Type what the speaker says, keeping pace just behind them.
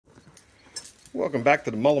Welcome back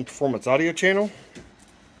to the Mullen Performance Audio channel.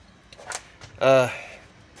 Drywall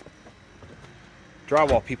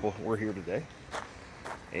people were here today,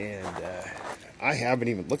 and I haven't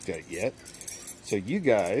even looked at it yet. So you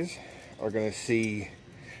guys are going to see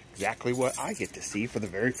exactly what I get to see for the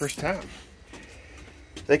very first time.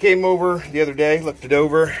 They came over the other day, looked it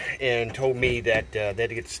over, and told me that they had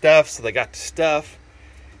to get the stuff, so they got the stuff,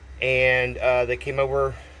 and they came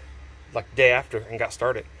over like the day after and got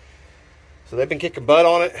started. So they've been kicking butt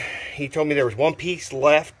on it. He told me there was one piece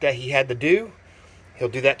left that he had to do. He'll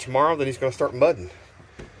do that tomorrow, then he's going to start mudding.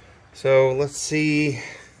 So let's see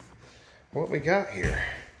what we got here.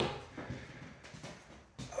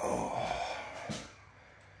 Oh,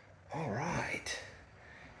 all right.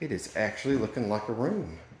 It is actually looking like a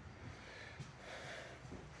room.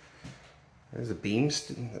 There's a beam.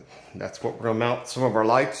 That's what we're going to mount some of our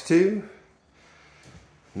lights to.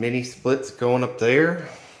 Mini splits going up there.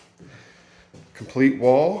 Complete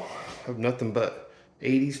wall of nothing but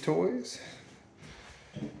 80s toys.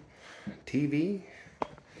 TV.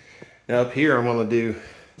 Now up here I'm going to do,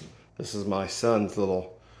 this is my son's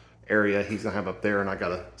little area he's going to have up there, and I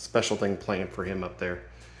got a special thing planned for him up there.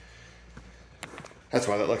 That's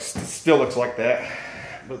why that still looks like that.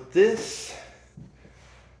 But this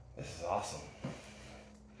is awesome.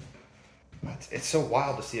 It's so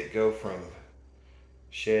wild to see it go from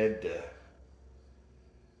shed to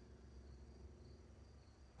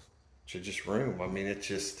just room. I mean,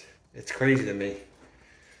 it's crazy to me.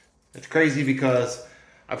 It's crazy because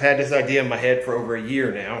I've had this idea in my head for over a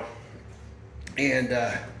year now,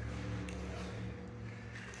 and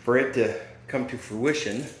for it to come to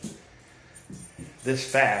fruition this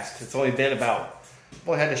fast, it's only been about,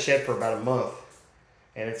 well, I had the shed for about a month,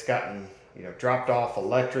 and it's gotten, you know, dropped off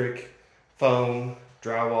electric, foam,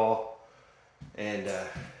 drywall, and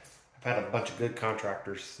I've had a bunch of good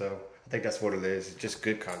contractors, so I think that's what it is. It's just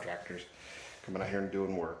good contractors coming out here and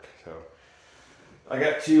doing work. So I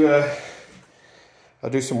got to I'll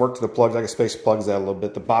do some work to the plugs. I got to space the plugs out a little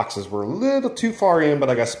bit. The boxes were a little too far in, but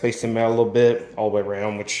I got to space them out a little bit all the way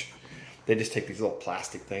around, which they just take these little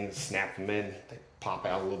plastic things, snap them in, they pop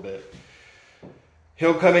out a little bit.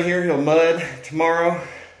 He'll come in here, he'll mud tomorrow.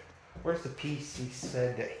 Where's the piece he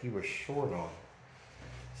said that he was short on?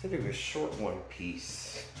 He said he was short one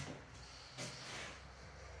piece.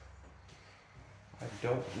 I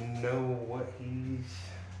don't know what he's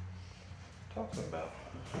talking about.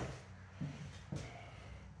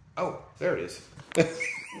 Oh, there it is.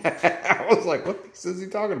 I was like, what piece is he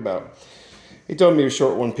talking about? He told me he was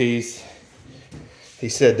short one piece. He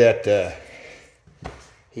said that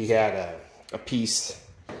he had a piece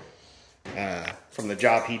from the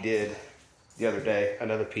job he did the other day,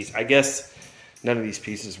 another piece. I guess none of these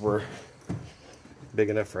pieces were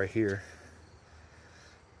big enough right here.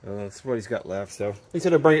 That's what he's got left. So he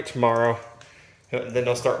said he'll bring it tomorrow. Then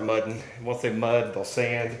they'll start mudding. And once they mud, they'll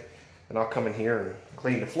sand. And I'll come in here and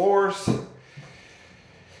clean the floors. And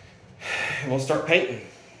we'll start painting.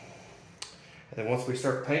 And then once we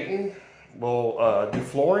start painting, we'll do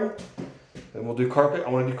flooring. Then we'll do carpet. I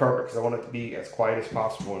want to do carpet because I want it to be as quiet as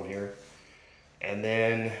possible in here. And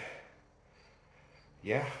then,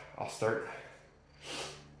 yeah, I'll start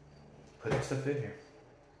putting stuff in here.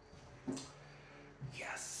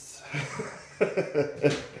 Yes.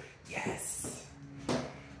 Yes.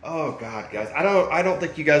 Oh God, guys, I don't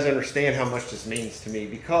think you guys understand how much this means to me,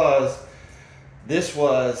 because this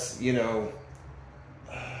was, you know,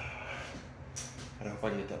 I don't know if I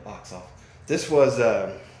can get that box off. This was,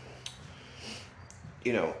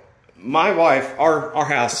 you know, my wife, our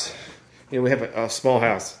house, you know, we have a small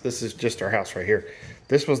house. This is just our house right here.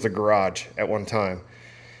 This was the garage at one time.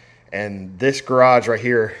 And this garage right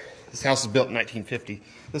here, this house was built in 1950.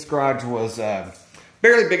 This garage was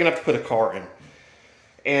barely big enough to put a car in.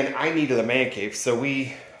 And I needed a man cave, so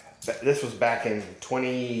this was back in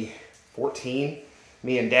 2014.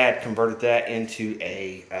 Me and Dad converted that into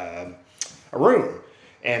a room.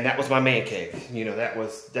 And that was my man cave. You know, that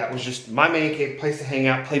was just my man cave, place to hang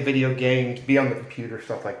out, play video games, be on the computer,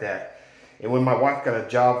 stuff like that. And when my wife got a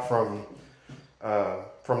job from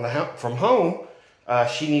home,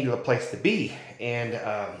 she needed a place to be. And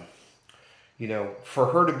you know, for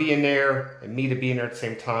her to be in there and me to be in there at the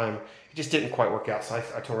same time, it just didn't quite work out. So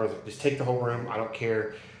I told her, just take the whole room. I don't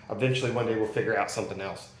care. Eventually, one day we'll figure out something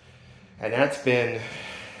else. And that's been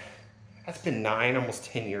 9, almost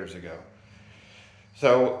 10 years ago.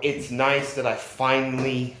 So it's nice that I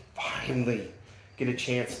finally get a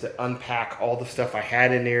chance to unpack all the stuff I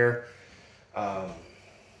had in there, and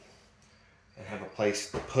have a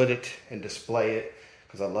place to put it and display it,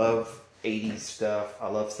 because I love 80s stuff. I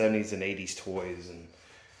love 70s and 80s toys, and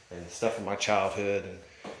and stuff from my childhood.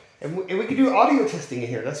 And we can do audio testing in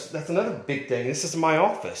here. That's another big thing. This is my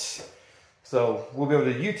office. So we'll be able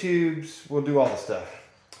to YouTubes, we'll do all the stuff.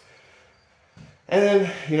 And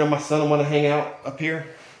then, you know, my son will want to hang out up here.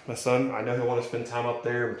 My son, I know he'll want to spend time up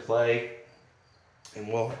there and play. And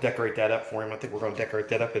we'll decorate that up for him. I think we're going to decorate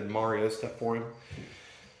that up in Mario stuff for him.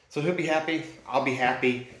 So he'll be happy, I'll be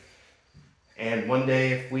happy. And one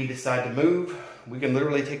day if we decide to move, we can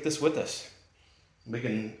literally take this with us. We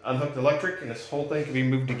can unhook the electric and this whole thing can be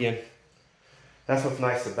moved again. That's what's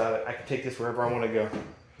nice about it. I can take this wherever I want to go.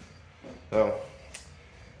 So,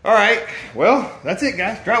 all right. Well, that's it,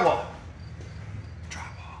 guys. Drywall.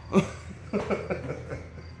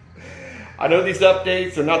 I know these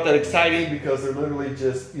updates are not that exciting because they're literally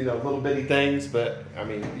just, you know, little bitty things, but I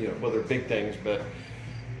mean, you know, well, they're big things, but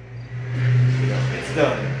you know, it's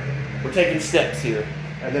done. We're taking steps here.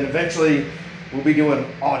 And then eventually we'll be doing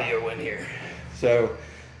audio in here. So,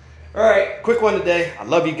 all right, quick one today. I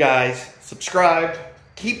love you guys. Subscribe.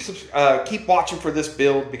 Keep watching for this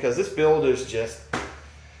build because this build is just,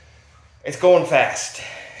 it's going fast.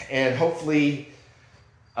 And hopefully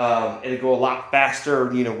it'll go a lot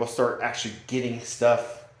faster. You know, we'll start actually getting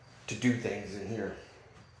stuff to do things in here.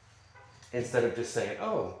 Instead of just saying,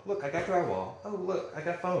 oh, look, I got drywall. Oh, look, I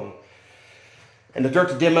got foam. And the dirt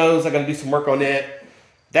to demos, I got to do some work on it.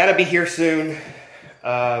 That'll be here soon.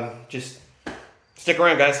 Just stick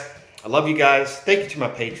around, guys. I love you guys. Thank you to my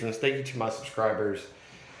patrons. Thank you to my subscribers.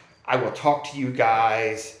 I will talk to you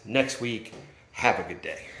guys next week. Have a good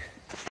day.